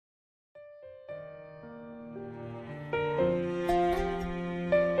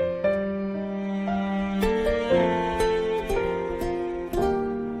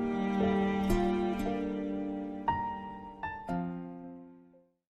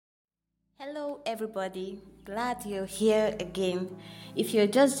Hello, everybody. Glad you're here again. If you're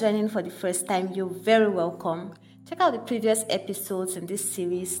just joining for the first time, you're very welcome. Check out the previous episodes in this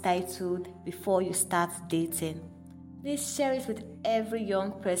series titled Before You Start Dating. Please share it with every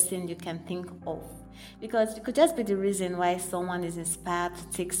young person you can think of because it could just be the reason why someone is inspired to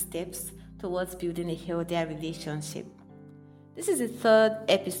take steps towards building a healthier relationship. This is the third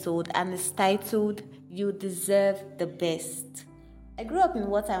episode and it's titled You Deserve the Best. I grew up in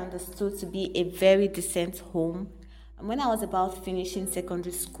what I understood to be a very decent home, and when I was about finishing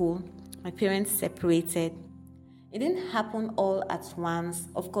secondary school, my parents separated. It didn't happen all at once.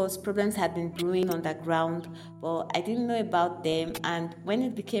 Of course, problems had been brewing underground, but I didn't know about them, and when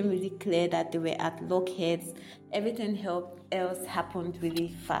it became really clear that they were at loggerheads, everything else happened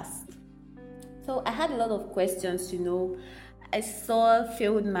really fast. So I had a lot of questions, I saw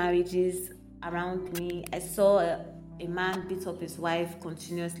failed marriages around me. I saw a man beat up his wife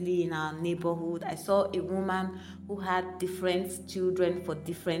continuously in our neighborhood. I saw a woman who had different children for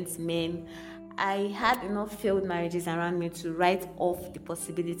different men. I had enough failed marriages around me to write off the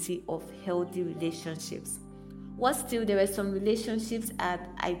possibility of healthy relationships. What still, there were some relationships I'd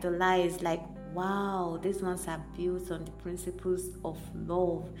idolized, like, wow, these ones are built on the principles of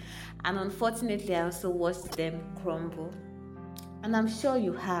love. And unfortunately, I also watched them crumble. And I'm sure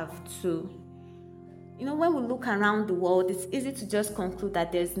you have too. When we look around the world, it's easy to just conclude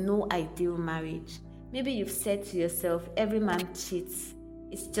that there's no ideal marriage. Maybe you've said to yourself, every man cheats.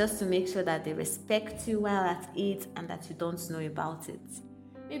 It's just to make sure that they respect you while at it and that you don't know about it.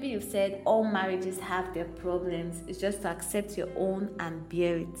 Maybe you've said all marriages have their problems. It's just to accept your own and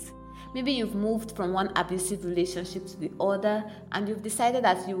bear it. Maybe you've moved from one abusive relationship to the other and you've decided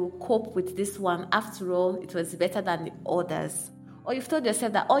that you will cope with this one. After all, it was better than the others. Or you've told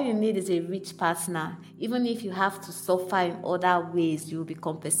yourself that all you need is a rich partner. Even if you have to suffer in other ways, you'll be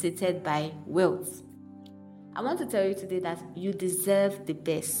compensated by wealth. I want to tell you today that you deserve the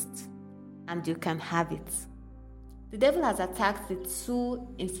best and you can have it. The devil has attacked the two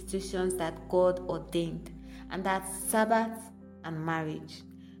institutions that God ordained, and that's Sabbath and marriage.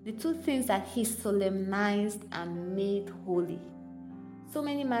 The two things that he solemnized and made holy. So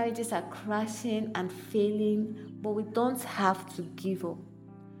many marriages are crashing and failing, but we don't have to give up.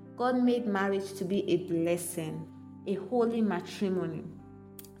 God made marriage to be a blessing, a holy matrimony,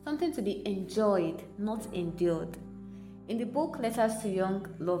 something to be enjoyed, not endured. In the book Letters to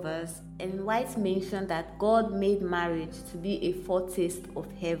Young Lovers, Ellen White mentioned that God made marriage to be a foretaste of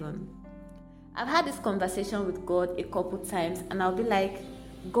heaven. I've had this conversation with God a couple times, and I'll be like,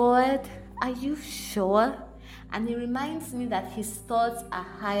 God, are you sure? And he reminds me that his thoughts are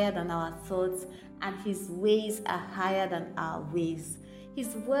higher than our thoughts and his ways are higher than our ways.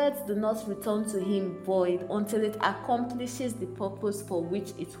 His words do not return to him void until it accomplishes the purpose for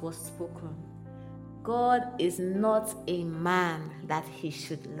which it was spoken. God is not a man that he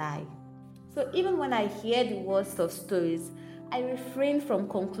should lie. So even when I hear the worst of stories, I refrain from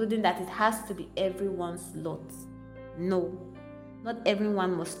concluding that it has to be everyone's lot. No, not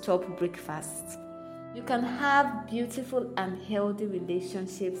everyone must chop breakfast. You can have beautiful and healthy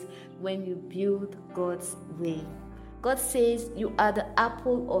relationships when you build God's way. God says you are the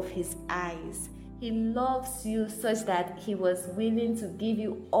apple of his eyes. He loves you such that he was willing to give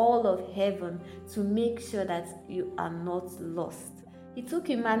you all of heaven to make sure that you are not lost. He took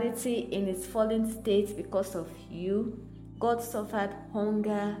humanity in its fallen state because of you. God suffered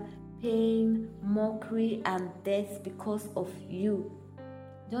hunger, pain, mockery, and death because of you.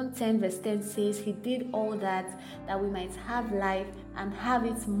 John 10 verse 10 says he did all that we might have life and have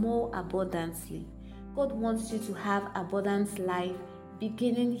it more abundantly. God wants you to have abundant life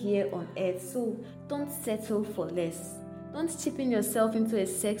beginning here on earth, so don't settle for less. Don't cheapen yourself into a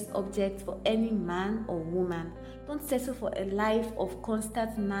sex object for any man or woman. Don't settle for a life of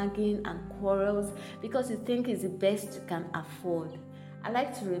constant nagging and quarrels because you think it's the best you can afford. I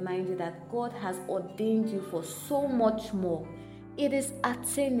like to remind you that God has ordained you for so much more. It is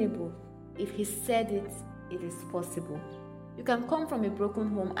attainable. If he said it, it is possible. You can come from a broken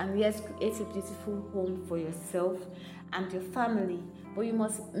home and yet create a beautiful home for yourself and your family, but you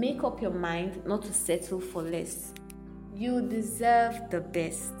must make up your mind not to settle for less. You deserve the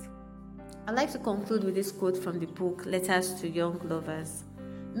best. I'd like to conclude with this quote from the book Letters to Young Lovers.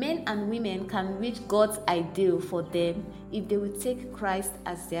 Men and women can reach God's ideal for them if they will take Christ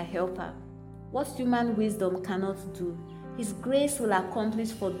as their helper. What human wisdom cannot do, his grace will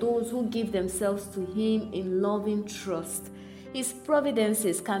accomplish for those who give themselves to him in loving trust. His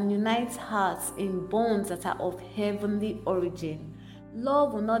providences can unite hearts in bonds that are of heavenly origin.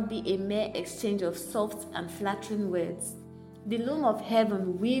 Love will not be a mere exchange of soft and flattering words. The loom of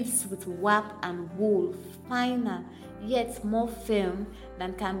heaven weaves with warp and wool, finer yet more firm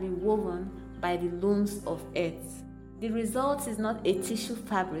than can be woven by the looms of earth. The result is not a tissue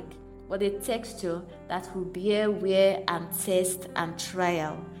fabric, but a texture that will bear wear and test and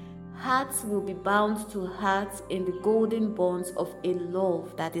trial. Hearts will be bound to hearts in the golden bonds of a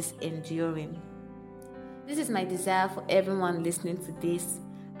love that is enduring. This is my desire for everyone listening to this,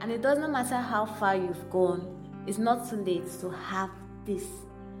 and it doesn't matter how far you've gone, it's not too late to have this.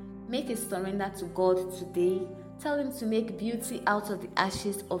 Make a surrender to God today. Tell Him to make beauty out of the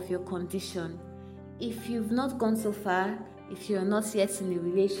ashes of your condition. If you've not gone so far, if you're not yet in a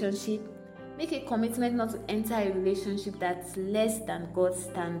relationship, make a commitment not to enter a relationship that's less than God's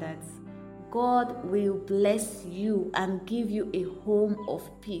standards. God will bless you and give you a home of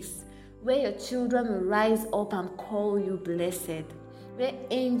peace, where your children will rise up and call you blessed, where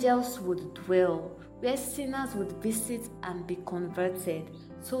angels would dwell, where sinners would visit and be converted.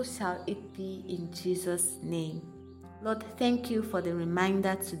 So shall it be in Jesus' name. Lord, thank you for the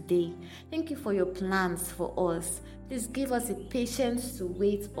reminder today. Thank you for your plans for us. Please give us the patience to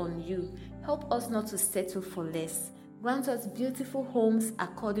wait on you. Help us not to settle for less. Grant us beautiful homes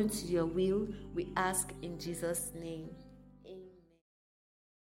according to your will, we ask in Jesus' name.